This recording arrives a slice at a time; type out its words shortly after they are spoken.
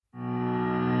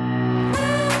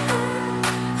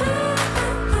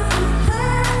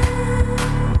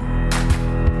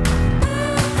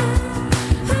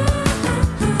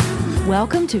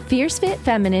Welcome to Fierce Fit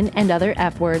Feminine and Other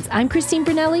F Words. I'm Christine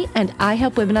Brunelli, and I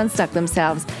help women unstuck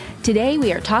themselves. Today,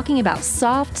 we are talking about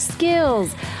soft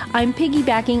skills. I'm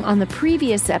piggybacking on the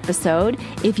previous episode.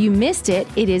 If you missed it,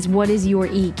 it is What is Your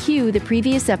EQ, the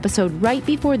previous episode right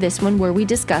before this one where we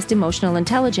discussed emotional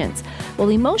intelligence. Well,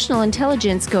 emotional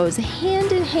intelligence goes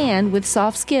hand in hand with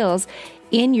soft skills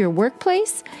in your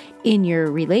workplace, in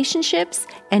your relationships,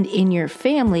 and in your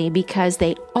family because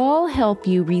they all help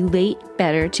you relate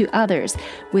better to others.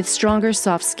 With stronger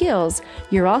soft skills,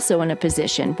 you're also in a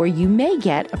position where you may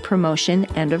get a promotion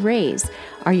and a raise.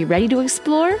 Are you ready to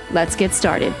explore? Let's get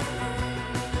started.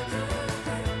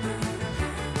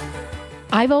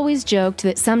 I've always joked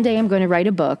that someday I'm going to write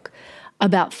a book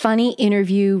about funny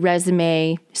interview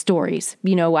resume stories.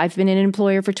 You know, I've been an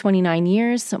employer for 29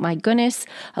 years, so my goodness,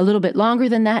 a little bit longer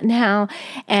than that now.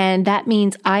 And that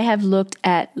means I have looked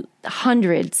at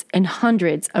hundreds and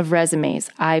hundreds of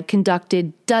resumes. I've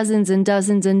conducted dozens and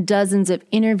dozens and dozens of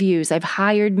interviews. I've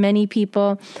hired many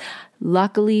people.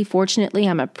 Luckily, fortunately,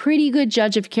 I'm a pretty good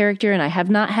judge of character and I have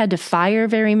not had to fire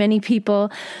very many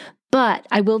people. But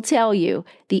I will tell you,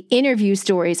 the interview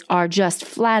stories are just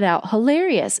flat out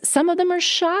hilarious. Some of them are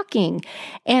shocking.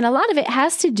 And a lot of it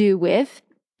has to do with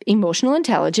emotional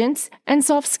intelligence and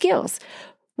soft skills.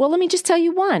 Well, let me just tell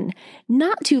you one.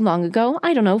 Not too long ago,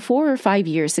 4 or 5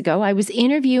 years ago, I was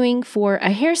interviewing for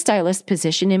a hairstylist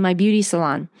position in my beauty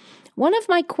salon. One of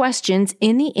my questions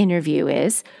in the interview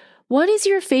is, what is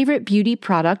your favorite beauty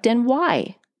product and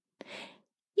why?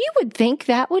 You would think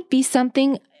that would be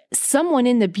something someone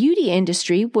in the beauty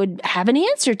industry would have an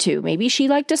answer to. Maybe she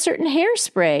liked a certain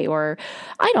hairspray or,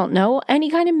 I don't know, any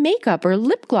kind of makeup or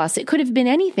lip gloss. It could have been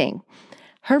anything.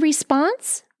 Her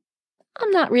response?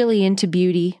 I'm not really into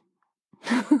beauty.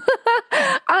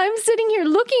 I'm sitting here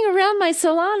looking around my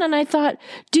salon and I thought,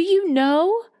 do you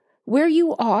know where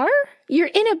you are? You're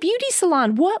in a beauty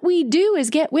salon. What we do is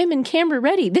get women camera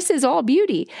ready. This is all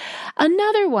beauty.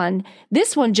 Another one,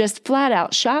 this one just flat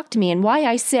out shocked me, and why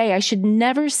I say I should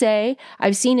never say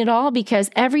I've seen it all, because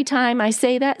every time I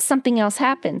say that, something else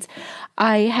happens.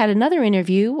 I had another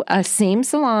interview, same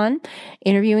salon,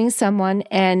 interviewing someone,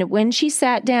 and when she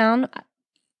sat down,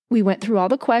 we went through all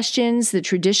the questions, the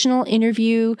traditional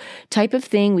interview type of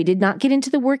thing. We did not get into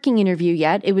the working interview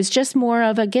yet. It was just more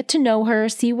of a get to know her,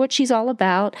 see what she's all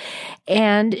about.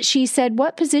 And she said,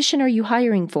 what position are you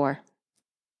hiring for?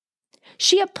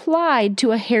 She applied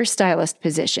to a hairstylist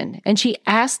position, and she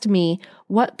asked me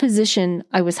what position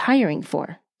I was hiring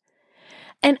for.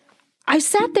 And I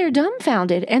sat there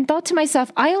dumbfounded and thought to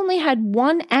myself, I only had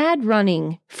one ad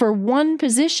running for one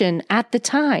position at the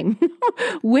time.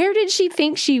 Where did she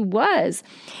think she was?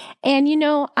 And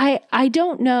I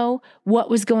don't know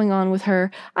what was going on with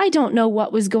her. I don't know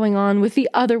what was going on with the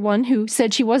other one who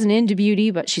said she wasn't into beauty,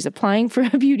 but she's applying for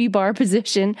a beauty bar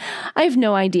position. I have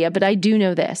no idea, but I do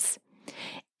know this.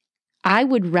 I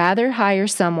would rather hire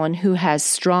someone who has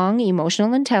strong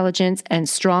emotional intelligence and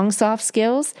strong soft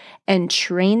skills and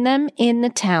train them in the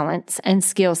talents and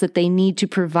skills that they need to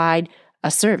provide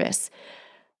a service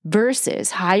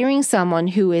versus hiring someone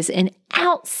who is an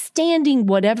outstanding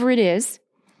whatever it is,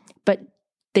 but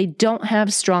they don't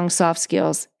have strong soft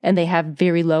skills and they have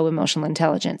very low emotional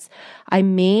intelligence. I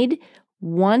made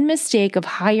one mistake of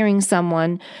hiring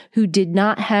someone who did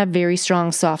not have very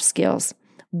strong soft skills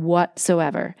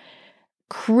whatsoever.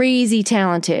 Crazy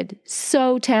talented,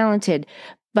 so talented,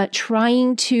 but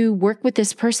trying to work with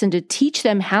this person to teach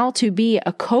them how to be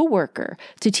a coworker,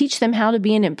 to teach them how to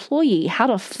be an employee, how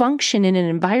to function in an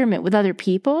environment with other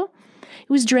people, it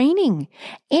was draining,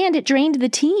 and it drained the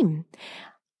team.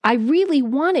 I really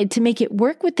wanted to make it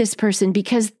work with this person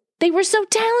because they were so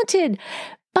talented,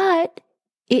 but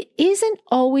it isn't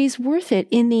always worth it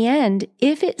in the end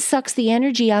if it sucks the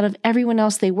energy out of everyone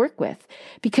else they work with,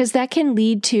 because that can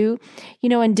lead to,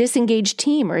 a disengaged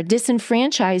team or a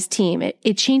disenfranchised team.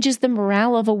 It changes the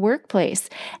morale of a workplace.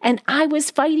 And I was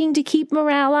fighting to keep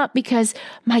morale up because,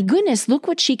 my goodness, look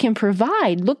what she can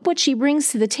provide. Look what she brings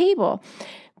to the table.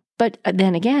 But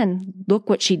then again, look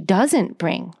what she doesn't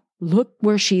bring. Look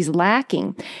where she's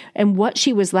lacking. And what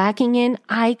she was lacking in,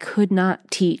 I could not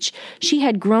teach. She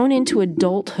had grown into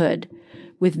adulthood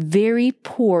with very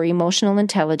poor emotional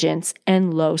intelligence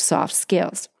and low soft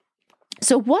skills.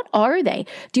 So what are they?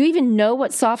 Do you even know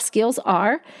what soft skills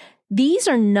are? These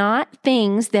are not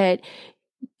things that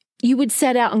you would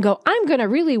set out and go, I'm going to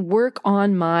really work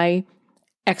on my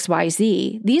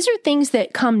XYZ. These are things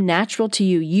that come natural to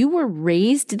you. You were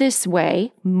raised this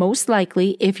way, most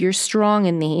likely, if you're strong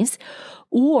in these,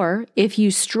 or if you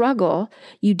struggle,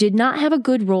 you did not have a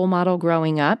good role model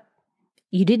growing up.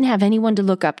 you didn't have anyone to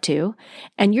look up to,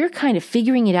 and you're kind of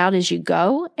figuring it out as you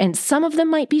go. And some of them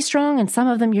might be strong and some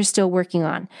of them you're still working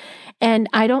on. And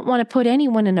I don't want to put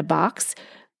anyone in a box.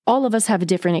 All of us have a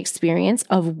different experience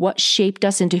of what shaped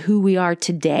us into who we are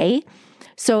today.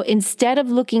 So instead of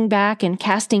looking back and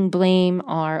casting blame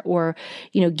or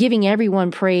giving everyone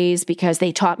praise because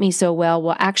they taught me so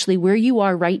well, actually where you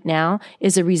are right now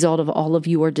is a result of all of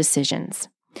your decisions.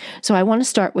 So I want to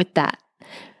start with that.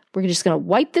 We're just going to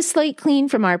wipe the slate clean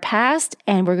from our past,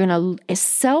 and we're going to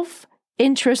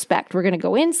self-introspect. We're going to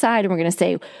go inside and we're going to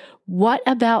say, what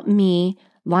about me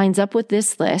lines up with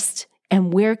this list,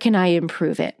 and where can I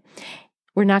improve it?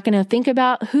 We're not going to think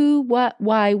about who, what,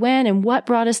 why, when, and what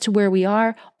brought us to where we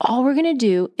are. All we're going to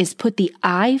do is put the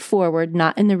eye forward,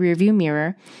 not in the rearview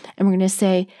mirror, and we're going to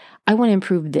say, I want to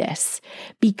improve this.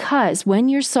 Because when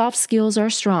your soft skills are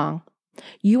strong,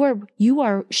 you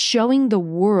are showing the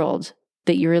world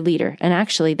that you're a leader. And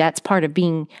actually, that's part of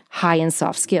being high in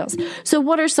soft skills. So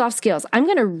what are soft skills? I'm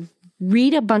going to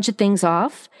read a bunch of things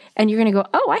off, and you're going to go,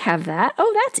 oh, I have that.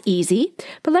 Oh, that's easy.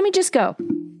 But let me just go.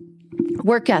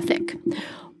 Work ethic.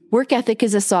 Work ethic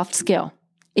is a soft skill.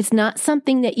 It's not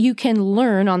something that you can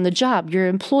learn on the job. Your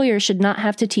employer should not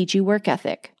have to teach you work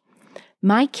ethic.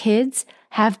 My kids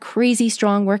have crazy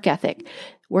strong work ethic.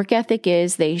 Work ethic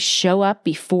is they show up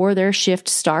before their shift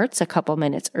starts a couple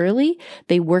minutes early.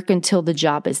 They work until the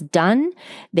job is done.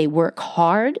 They work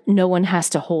hard. No one has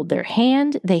to hold their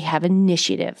hand. They have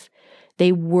initiative.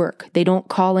 They work. They don't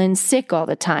call in sick all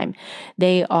the time.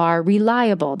 They are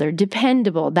reliable. They're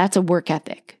dependable. That's a work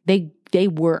ethic. They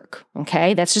work.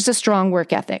 Okay. That's just a strong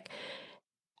work ethic.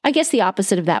 I guess the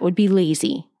opposite of that would be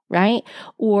lazy, right?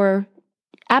 Or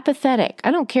apathetic.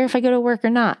 I don't care if I go to work or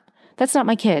not. That's not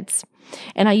my kids.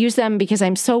 And I use them because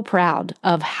I'm so proud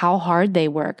of how hard they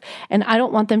work. And I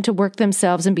don't want them to work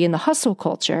themselves and be in the hustle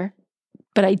culture,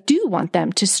 but I do want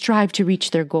them to strive to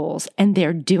reach their goals, and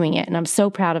they're doing it. And I'm so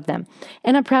proud of them.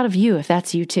 And I'm proud of you if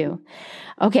that's you too.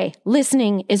 Okay,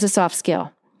 listening is a soft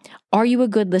skill. Are you a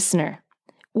good listener?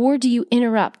 Or do you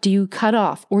interrupt? Do you cut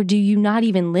off? Or do you not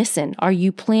even listen? Are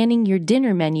you planning your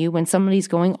dinner menu when somebody's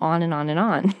going on and on and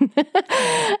on?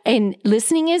 And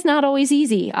listening is not always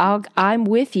easy. I'm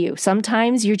with you.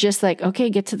 Sometimes you're just like, okay,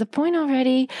 get to the point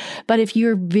already. But if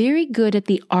you're very good at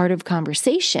the art of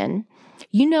conversation,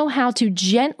 you know how to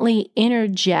gently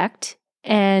interject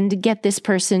and get this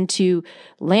person to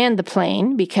land the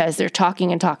plane because they're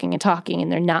talking and talking and talking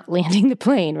and they're not landing the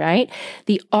plane, right?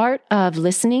 The art of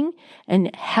listening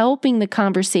and helping the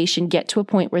conversation get to a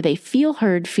point where they feel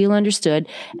heard, feel understood,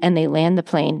 and they land the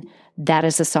plane, that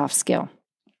is a soft skill.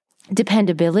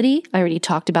 Dependability, I already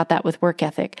talked about that with work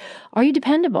ethic. Are you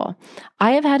dependable?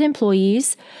 I have had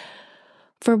employees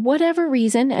for whatever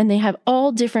reason, and they have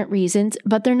all different reasons,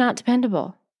 but they're not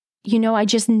dependable. I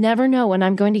just never know when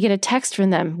I'm going to get a text from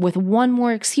them with one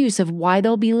more excuse of why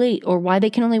they'll be late or why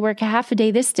they can only work a half a day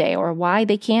this day or why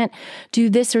they can't do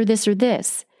this or this or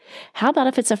this. How about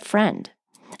if it's a friend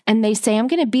and they say, I'm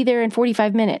going to be there in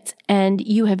 45 minutes, and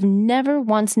you have never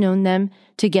once known them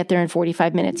to get there in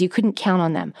 45 minutes. You couldn't count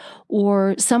on them.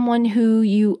 Or someone who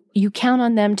you count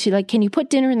on them to, like, can you put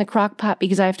dinner in the crock pot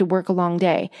because I have to work a long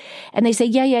day? And they say,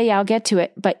 yeah, I'll get to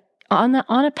it. But on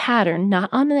a pattern, not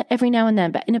on the every now and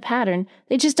then, but in a pattern,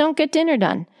 they just don't get dinner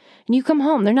done. And you come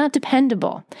home, they're not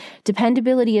dependable.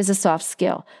 Dependability is a soft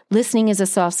skill. Listening is a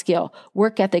soft skill.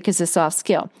 Work ethic is a soft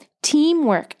skill.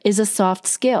 Teamwork is a soft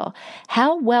skill.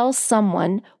 How well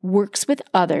someone works with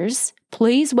others,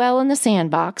 plays well in the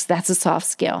sandbox, that's a soft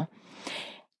skill.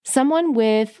 Someone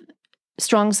with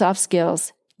strong soft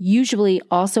skills usually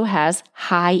also has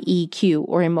high EQ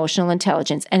or emotional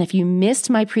intelligence. And if you missed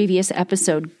my previous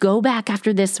episode, go back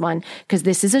after this one, because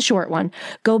this is a short one.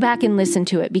 Go back and listen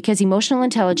to it, because emotional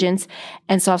intelligence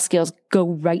and soft skills go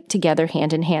right together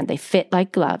hand in hand. They fit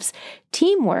like gloves.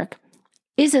 Teamwork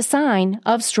is a sign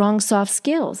of strong soft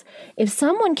skills. If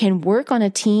someone can work on a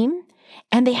team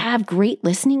and they have great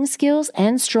listening skills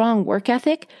and strong work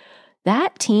ethic,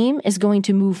 that team is going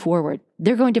to move forward.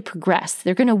 They're going to progress.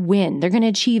 They're going to win. They're going to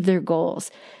achieve their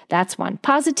goals. That's one.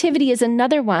 Positivity is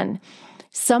another one.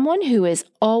 Someone who is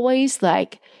always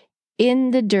like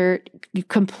in the dirt,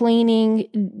 complaining,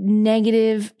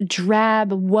 negative,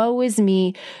 drab, woe is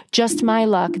me, just my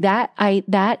luck.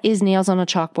 That is nails on a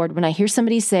chalkboard. When I hear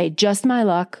somebody say, just my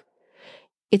luck,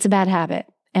 it's a bad habit.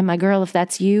 And my girl, if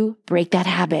that's you, break that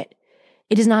habit.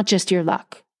 It is not just your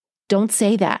luck. Don't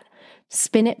say that.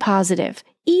 Spin it positive.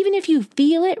 Even if you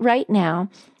feel it right now,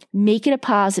 make it a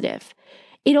positive.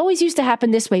 It always used to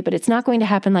happen this way, but it's not going to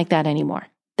happen like that anymore.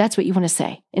 That's what you want to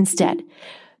say instead.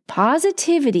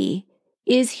 Positivity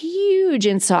is huge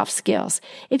in soft skills.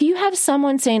 If you have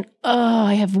someone saying, oh,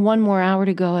 I have 1 more hour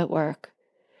to go at work,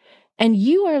 and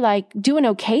you are like doing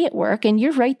okay at work and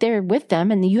you're right there with them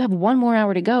and you have 1 more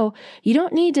hour to go, you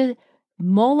don't need to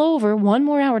mull over 1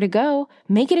 more hour to go.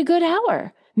 Make it a good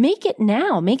hour. Make it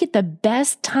now. Make it the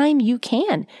best time you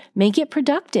can. Make it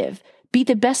productive. Be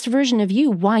the best version of you.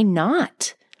 Why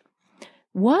not?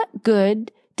 What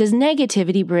good does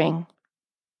negativity bring?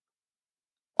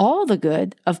 All the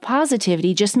good of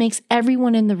positivity just makes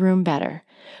everyone in the room better.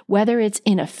 Whether it's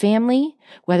in a family,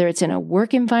 whether it's in a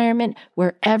work environment,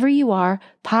 wherever you are,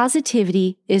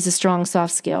 positivity is a strong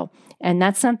soft skill. And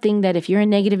that's something that if you're a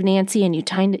negative Nancy and you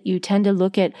tend to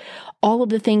look at all of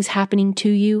the things happening to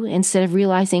you instead of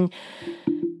realizing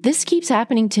this keeps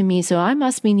happening to me, so I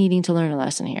must be needing to learn a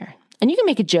lesson here. And you can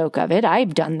make a joke of it.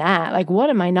 I've done that. Like, what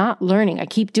am I not learning? I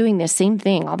keep doing this same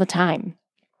thing all the time.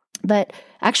 But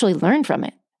actually learn from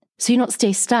it so you don't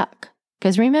stay stuck.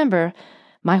 Because remember,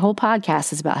 my whole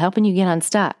podcast is about helping you get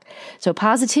unstuck. So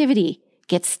positivity,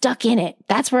 get stuck in it.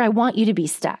 That's where I want you to be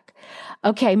stuck.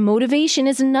 Okay, motivation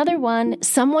is another one.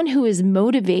 Someone who is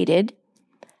motivated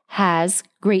has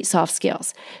great soft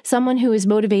skills. Someone who is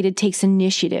motivated takes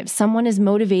initiative. Someone is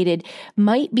motivated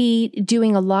might be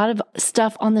doing a lot of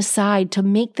stuff on the side to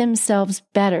make themselves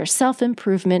better.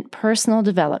 Self-improvement, personal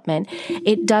development.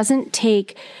 It doesn't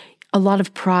take a lot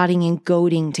of prodding and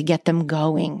goading to get them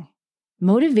going.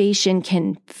 Motivation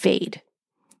can fade.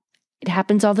 It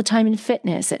happens all the time in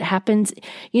fitness. It happens,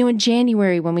 in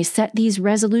January when we set these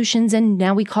resolutions, and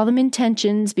now we call them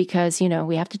intentions because,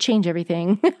 we have to change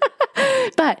everything.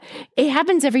 But it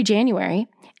happens every January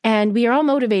and we are all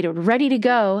motivated, ready to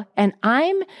go. And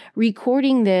I'm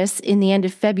recording this in the end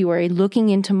of February, looking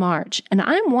into March. And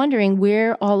I'm wondering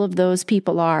where all of those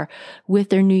people are with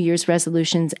their New Year's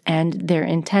resolutions and their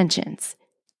intentions.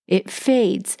 It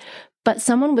fades. But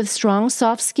someone with strong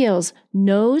soft skills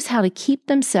knows how to keep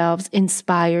themselves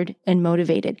inspired and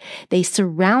motivated. They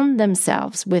surround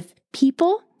themselves with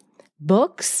people,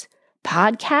 books,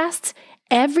 podcasts,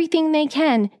 everything they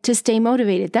can to stay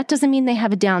motivated. That doesn't mean they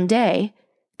have a down day.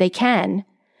 They can,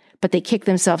 but they kick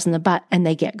themselves in the butt and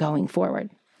they get going forward.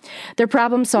 They're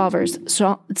problem solvers.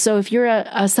 So if you're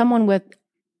someone with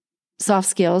soft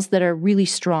skills that are really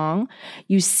strong,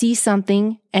 you see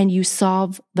something and you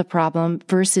solve the problem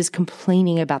versus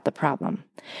complaining about the problem.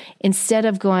 Instead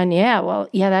of going,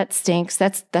 that stinks.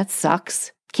 That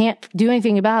sucks. Can't do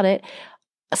anything about it.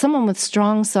 Someone with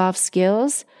strong soft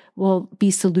skills will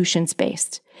be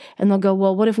solutions-based. And they'll go,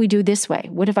 well, what if we do this way?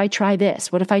 What if I try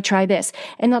this? What if I try this?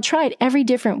 And they'll try it every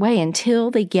different way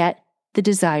until they get the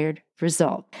desired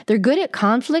result. They're good at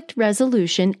conflict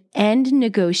resolution and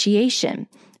negotiation.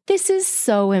 This is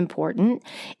so important.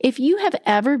 If you have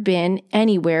ever been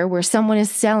anywhere where someone is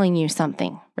selling you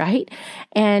something, right?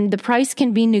 And the price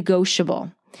can be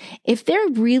negotiable. If they're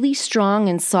really strong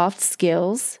in soft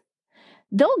skills,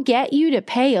 they'll get you to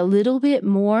pay a little bit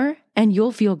more and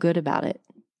you'll feel good about it.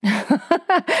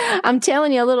 I'm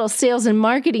telling you a little sales and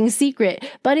marketing secret,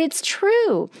 but it's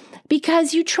true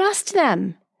because you trust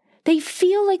them. They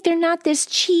feel like they're not this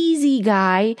cheesy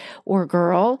guy or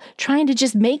girl trying to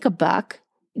just make a buck.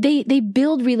 They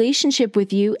build relationship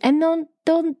with you and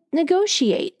they'll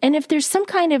negotiate. And if there's some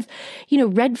kind of,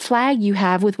 red flag you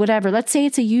have with whatever, let's say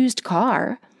it's a used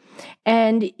car,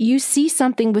 and you see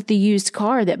something with the used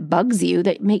car that bugs you,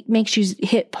 that makes you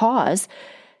hit pause,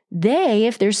 they,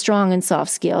 if they're strong in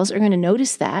soft skills, are going to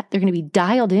notice that. They're going to be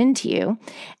dialed into you,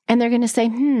 and they're going to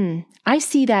say, I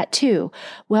see that too.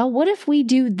 Well, what if we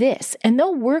do this? And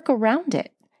they'll work around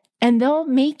it. And they'll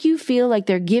make you feel like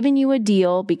they're giving you a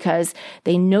deal because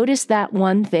they noticed that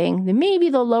one thing. Then maybe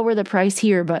they'll lower the price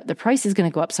here, but the price is going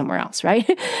to go up somewhere else, right?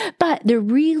 But they're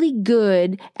really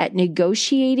good at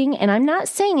negotiating. And I'm not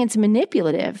saying it's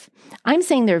manipulative. I'm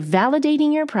saying they're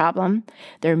validating your problem.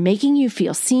 They're making you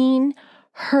feel seen,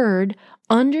 heard,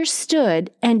 understood,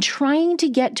 and trying to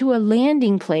get to a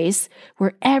landing place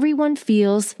where everyone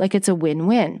feels like it's a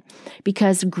win-win.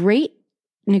 Because great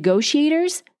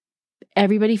negotiators,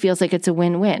 everybody feels like it's a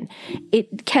win-win.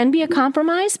 It can be a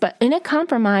compromise, but in a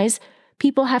compromise,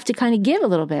 people have to kind of give a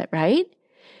little bit, right?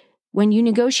 When you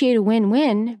negotiate a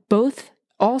win-win, both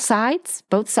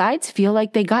sides feel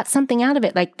like they got something out of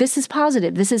it. Like, this is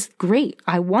positive. This is great.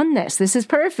 I won this. This is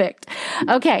perfect.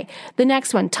 Okay. The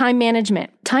next one, time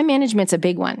management. Time management's a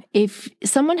big one. If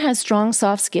someone has strong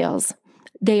soft skills,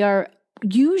 they are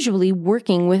usually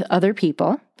working with other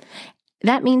people.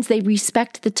 That means they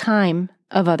respect the time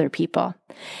of other people.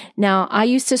 Now, I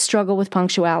used to struggle with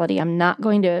punctuality. I'm not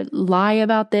going to lie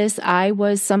about this. I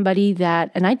was somebody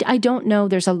that, and I don't know,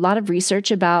 there's a lot of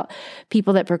research about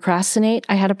people that procrastinate.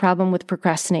 I had a problem with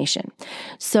procrastination.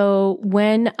 So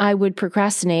when I would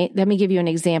procrastinate, let me give you an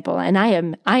example. And I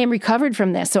am recovered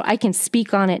from this, so I can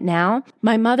speak on it now.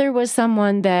 My mother was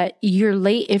someone that you're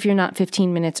late if you're not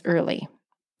 15 minutes early.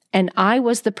 And I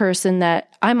was the person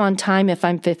that I'm on time if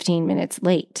I'm 15 minutes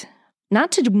late.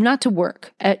 Not to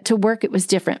work. To work, it was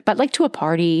different, but like to a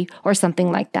party or something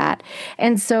like that.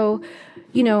 And so,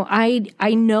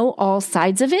 I know all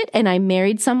sides of it. And I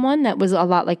married someone that was a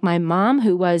lot like my mom,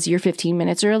 who was, you're 15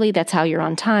 minutes early. That's how you're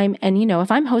on time. And, if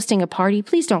I'm hosting a party,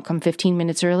 please don't come 15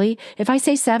 minutes early. If I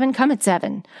say 7, come at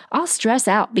 7. I'll stress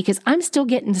out because I'm still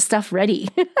getting the stuff ready,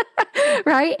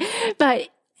 right? But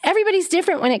everybody's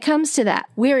different when it comes to that.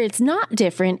 Where it's not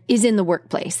different is in the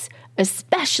workplace,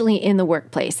 especially in the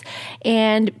workplace.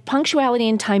 And punctuality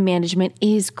and time management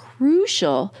is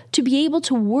crucial to be able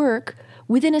to work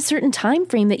within a certain time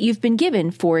frame that you've been given.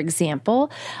 For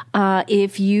example,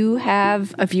 if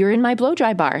you're in my blow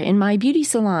dry bar, in my beauty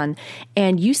salon,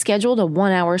 and you scheduled a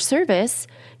 1-hour service,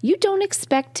 you don't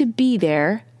expect to be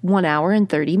there 1 hour and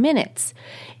 30 minutes.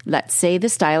 Let's say the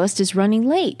stylist is running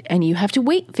late and you have to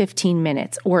wait 15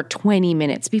 minutes or 20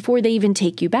 minutes before they even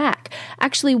take you back.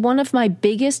 Actually, one of my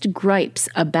biggest gripes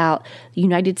about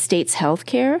United States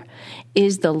healthcare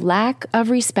is the lack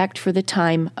of respect for the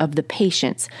time of the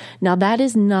patients. Now, that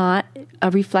is not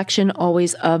a reflection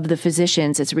always of the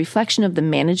physicians. It's a reflection of the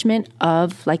management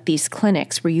of like these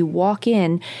clinics where you walk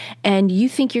in and you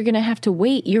think you're going to have to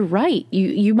wait. You're right.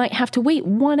 You might have to wait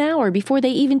 1 hour before they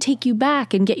even take you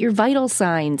back and get your vital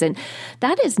signs. And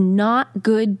that is not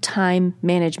good time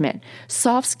management.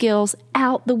 Soft skills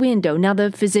out the window. Now, the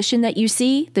physician that you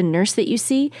see, the nurse that you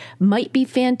see might be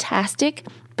fantastic,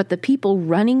 but the people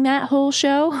running that whole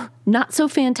show, not so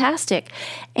fantastic.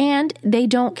 And they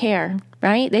don't care,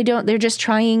 right? They're just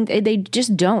trying, they're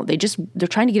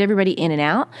trying to get everybody in and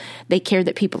out. They care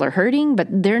that people are hurting, but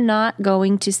they're not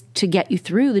going to get you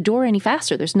through the door any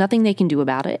faster. There's nothing they can do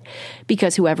about it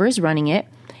because whoever is running it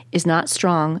is not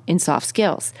strong in soft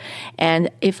skills. And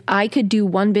if I could do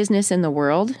one business in the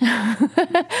world,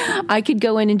 I could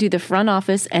go in and do the front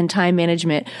office and time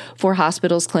management for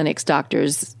hospitals, clinics,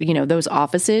 doctors, those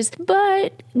offices.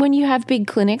 But when you have big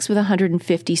clinics with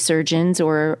 150 surgeons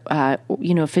or,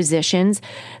 physicians,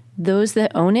 those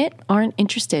that own it aren't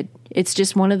interested. It's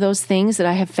just one of those things that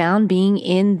I have found being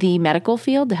in the medical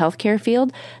field, the healthcare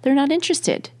field, they're not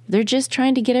interested. They're just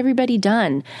trying to get everybody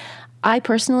done. I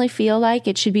personally feel like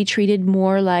it should be treated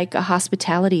more like a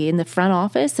hospitality in the front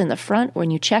office, in the front when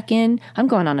you check in. I'm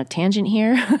going on a tangent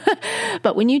here,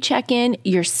 but when you check in,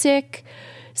 you're sick,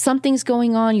 something's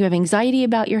going on, you have anxiety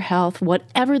about your health,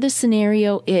 whatever the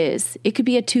scenario is, it could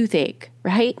be a toothache,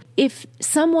 right? If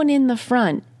someone in the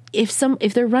front,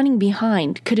 if they're running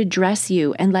behind, could address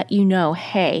you and let you know,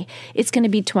 hey, it's going to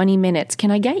be 20 minutes.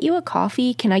 Can I get you a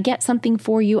coffee? Can I get something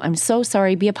for you? I'm so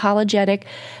sorry. Be apologetic.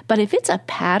 But if it's a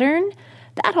pattern,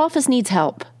 that office needs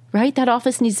help, right? That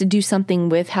office needs to do something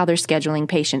with how they're scheduling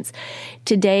patients.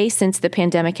 Today, since the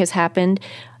pandemic has happened,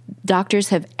 doctors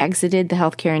have exited the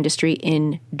healthcare industry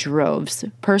in droves.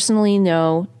 Personally,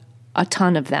 know a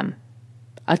ton of them.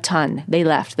 A ton. They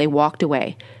left. They walked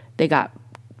away. They got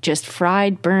just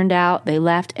fried, burned out, they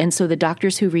left. And so the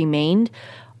doctors who remained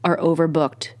are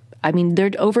overbooked. I mean, they're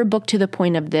overbooked to the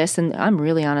point of this, and I'm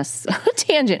really on a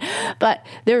tangent, but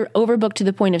they're overbooked to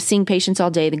the point of seeing patients all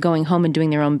day, then going home and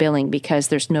doing their own billing because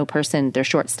there's no person, they're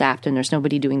short-staffed and there's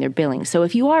nobody doing their billing. So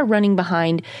if you are running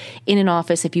behind in an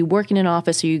office, if you work in an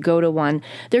office or you go to one,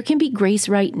 there can be grace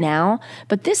right now,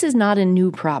 but this is not a new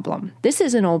problem. This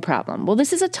is an old problem. Well,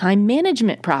 this is a time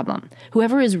management problem.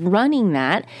 Whoever is running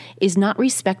that is not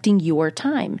respecting your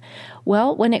time.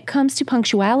 Well, when it comes to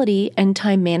punctuality and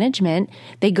time management,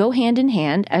 they go hand in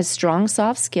hand as strong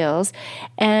soft skills.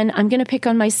 And I'm going to pick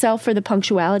on myself for the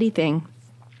punctuality thing.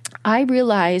 I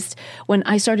realized when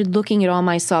I started looking at all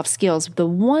my soft skills, the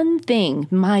one thing,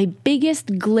 my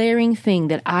biggest glaring thing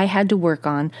that I had to work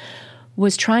on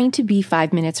was trying to be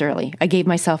 5 minutes early. I gave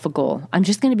myself a goal. I'm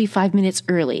just going to be 5 minutes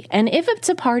early. And if it's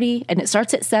a party and it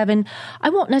starts at 7, I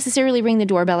won't necessarily ring the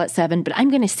doorbell at 7, but I'm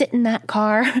going to sit in that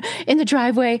car in the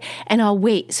driveway and I'll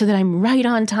wait so that I'm right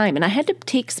on time. And I had to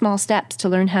take small steps to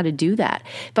learn how to do that.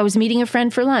 If I was meeting a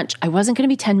friend for lunch, I wasn't going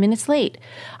to be 10 minutes late.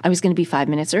 I was going to be 5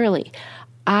 minutes early.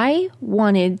 I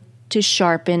wanted to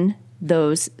sharpen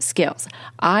those skills.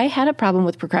 I had a problem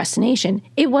with procrastination.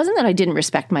 It wasn't that I didn't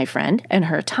respect my friend and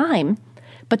her time,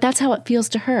 but that's how it feels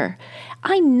to her.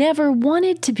 I never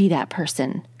wanted to be that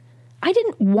person. I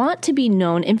didn't want to be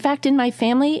known. In fact, in my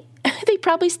family, They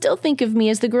probably still think of me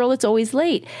as the girl that's always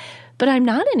late, but I'm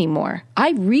not anymore.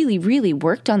 I really, really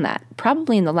worked on that,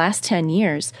 probably in the last 10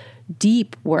 years.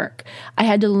 Deep work. I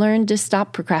had to learn to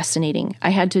stop procrastinating.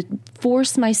 I had to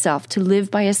force myself to live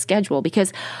by a schedule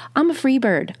because I'm a free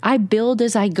bird. I build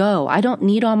as I go. I don't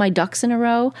need all my ducks in a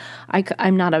row.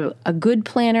 I'm not a good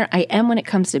planner. I am when it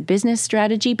comes to business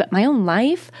strategy, but my own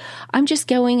life, I'm just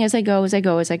going as I go, as I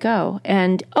go, as I go.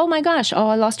 And oh my gosh,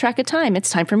 I lost track of time. It's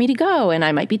time for me to go, and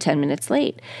I might be 10 minutes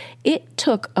late. It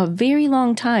took a very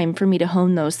long time for me to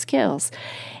hone those skills.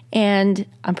 And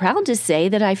I'm proud to say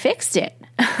that I fixed it.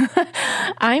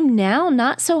 I'm now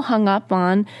not so hung up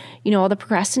on, all the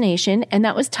procrastination, and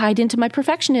that was tied into my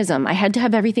perfectionism. I had to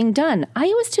have everything done. I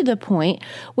was to the point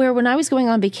where when I was going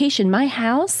on vacation, my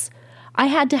house, I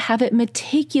had to have it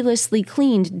meticulously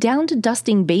cleaned down to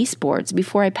dusting baseboards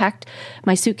before I packed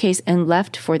my suitcase and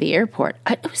left for the airport.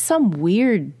 It was some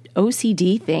weird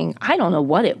OCD thing. I don't know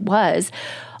what it was.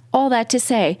 All that to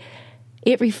say,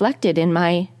 it reflected in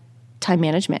my time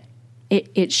management.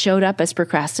 It showed up as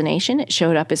procrastination. It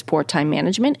showed up as poor time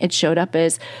management. It showed up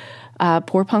as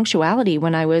poor punctuality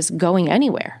when I was going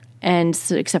anywhere, and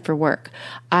so, except for work.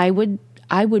 I would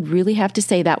really have to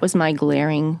say that was my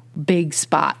glaring big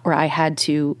spot where I had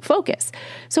to focus.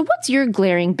 So what's your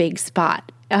glaring big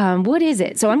spot? What is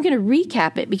it? So I'm going to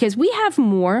recap it because we have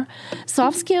more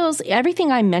soft skills.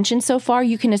 Everything I mentioned so far,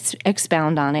 you can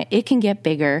expound on it. It can get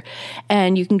bigger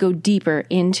and you can go deeper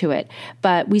into it.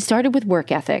 But we started with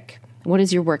work ethic. What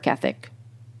is your work ethic?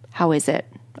 How is it?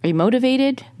 Are you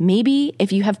motivated? Maybe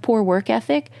if you have poor work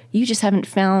ethic, you just haven't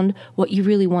found what you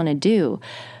really want to do.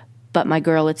 But my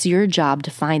girl, it's your job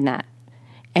to find that.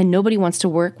 And nobody wants to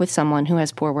work with someone who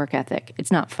has poor work ethic.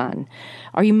 It's not fun.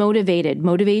 Are you motivated?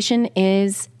 Motivation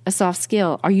is a soft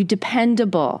skill. Are you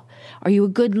dependable? Are you a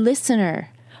good listener?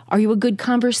 Are you a good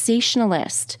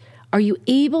conversationalist? Are you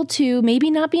able to maybe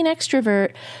not be an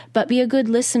extrovert, but be a good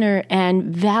listener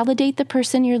and validate the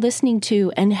person you're listening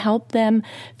to and help them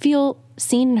feel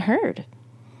seen and heard?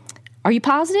 Are you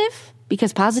positive?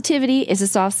 Because positivity is a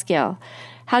soft skill.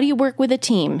 How do you work with a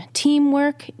team?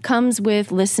 Teamwork comes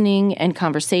with listening and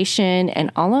conversation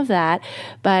and all of that.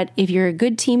 But if you're a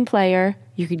good team player,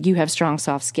 you have strong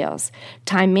soft skills.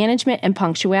 Time management and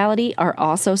punctuality are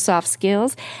also soft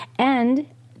skills. And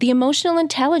the emotional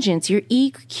intelligence, your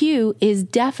EQ, is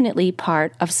definitely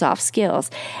part of soft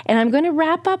skills. And I'm going to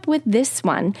wrap up with this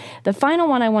one. The final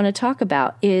one I want to talk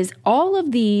about is all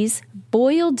of these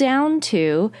boil down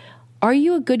to, are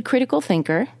you a good critical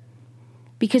thinker?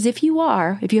 Because if you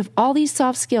have all these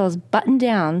soft skills buttoned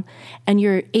down and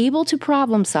you're able to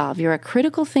problem solve, you're a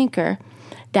critical thinker,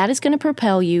 that is going to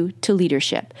propel you to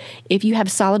leadership. If you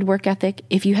have solid work ethic,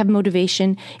 if you have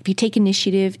motivation, if you take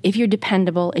initiative, if you're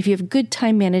dependable, if you have good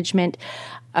time management,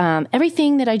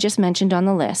 everything that I just mentioned on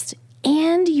the list,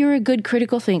 and you're a good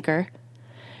critical thinker,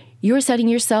 you're setting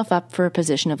yourself up for a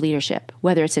position of leadership,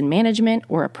 whether it's in management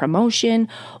or a promotion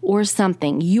or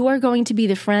something. You are going to be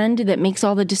the friend that makes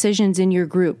all the decisions in your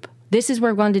group. This is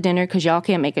where we're going to dinner because y'all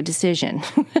can't make a decision.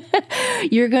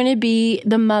 You're going to be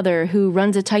the mother who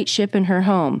runs a tight ship in her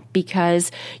home because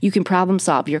you can problem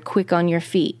solve. You're quick on your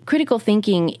feet. Critical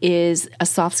thinking is a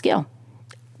soft skill.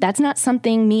 That's not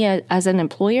something me as an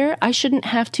employer, I shouldn't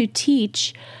have to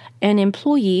teach an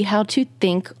employee how to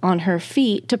think on her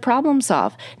feet to problem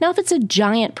solve. Now, if it's a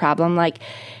giant problem like,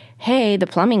 hey, the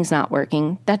plumbing's not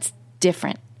working, that's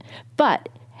different. But,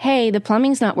 hey, the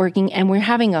plumbing's not working and we're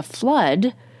having a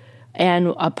flood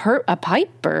and a pipe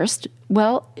burst,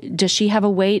 well, does she have a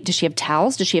way? Does she have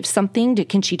towels? Does she have something?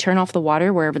 Can she turn off the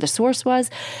water wherever the source was?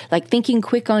 Like thinking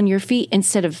quick on your feet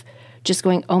instead of just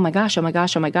going, oh my gosh, oh my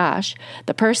gosh, oh my gosh.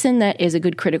 The person that is a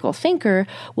good critical thinker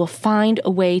will find a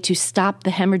way to stop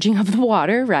the hemorrhaging of the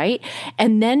water, right?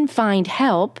 And then find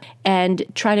help and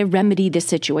try to remedy the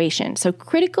situation. So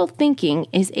critical thinking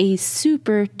is a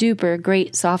super duper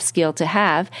great soft skill to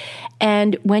have.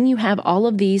 And when you have all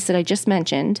of these that I just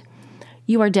mentioned,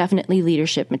 you are definitely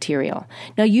leadership material.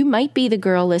 Now, you might be the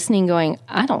girl listening going,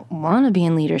 I don't want to be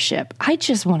in leadership. I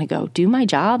just want to go do my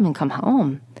job and come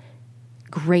home.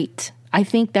 Great. I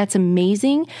think that's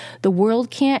amazing. The world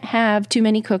can't have too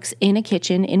many cooks in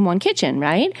one kitchen,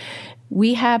 right?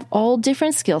 We have all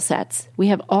different skill sets. We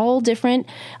have all different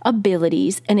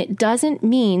abilities, and it doesn't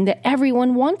mean that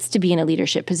everyone wants to be in a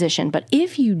leadership position. But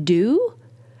if you do,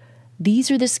 these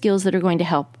are the skills that are going to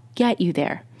help get you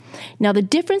there. Now, the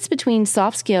difference between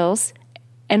soft skills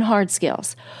and hard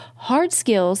skills. Hard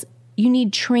skills, you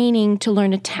need training to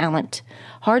learn a talent.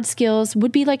 Hard skills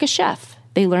would be like a chef.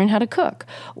 They learn how to cook.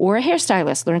 Or a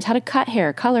hairstylist learns how to cut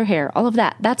hair, color hair, all of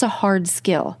that. That's a hard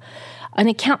skill. An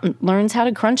accountant learns how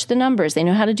to crunch the numbers. They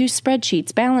know how to do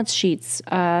spreadsheets, balance sheets,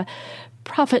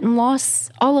 profit and loss,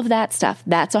 all of that stuff.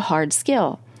 That's a hard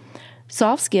skill.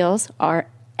 Soft skills are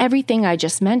everything I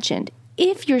just mentioned.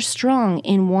 If you're strong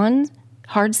in one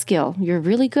hard skill, you're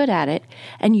really good at it,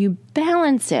 and you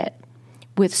balance it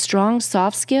with strong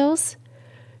soft skills,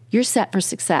 you're set for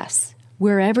success.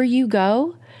 Wherever you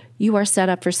go, you are set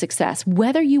up for success.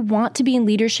 Whether you want to be in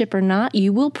leadership or not,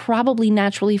 you will probably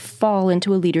naturally fall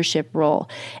into a leadership role,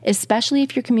 especially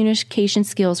if your communication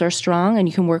skills are strong and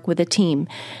you can work with a team,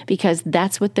 because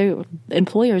that's what the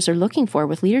employers are looking for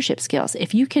with leadership skills.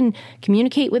 If you can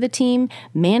communicate with a team,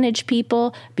 manage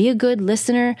people, be a good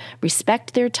listener,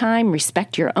 respect their time,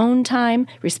 respect your own time,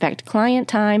 respect client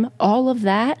time, all of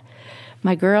that,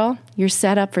 my girl, you're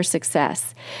set up for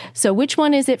success. So which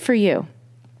one is it for you?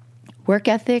 Work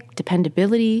ethic,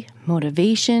 dependability,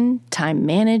 motivation, time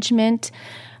management,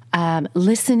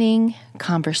 listening,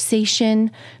 conversation,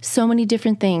 so many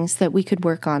different things that we could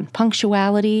work on.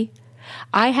 Punctuality.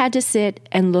 I had to sit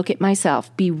and look at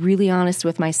myself, be really honest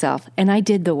with myself, and I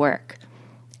did the work.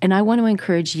 And I want to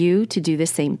encourage you to do the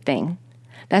same thing.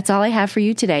 That's all I have for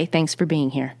you today. Thanks for being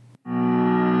here.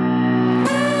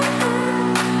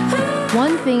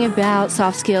 One thing about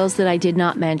soft skills that I did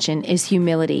not mention is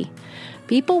humility.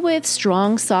 People with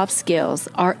strong soft skills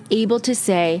are able to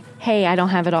say, hey, I don't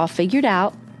have it all figured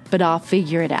out, but I'll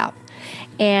figure it out.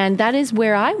 And that is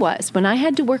where I was when I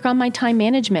had to work on my time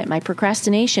management, my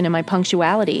procrastination, and my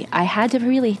punctuality. I had to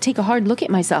really take a hard look at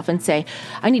myself and say,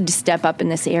 I need to step up in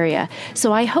this area.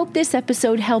 So I hope this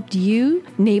episode helped you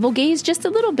navel gaze just a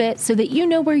little bit so that you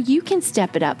know where you can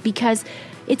step it up, because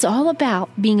it's all about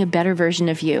being a better version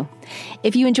of you.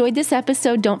 If you enjoyed this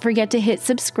episode, don't forget to hit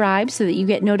subscribe so that you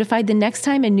get notified the next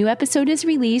time a new episode is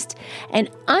released. And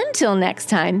until next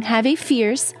time, have a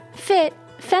fierce, fit,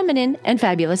 feminine, and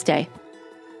fabulous day.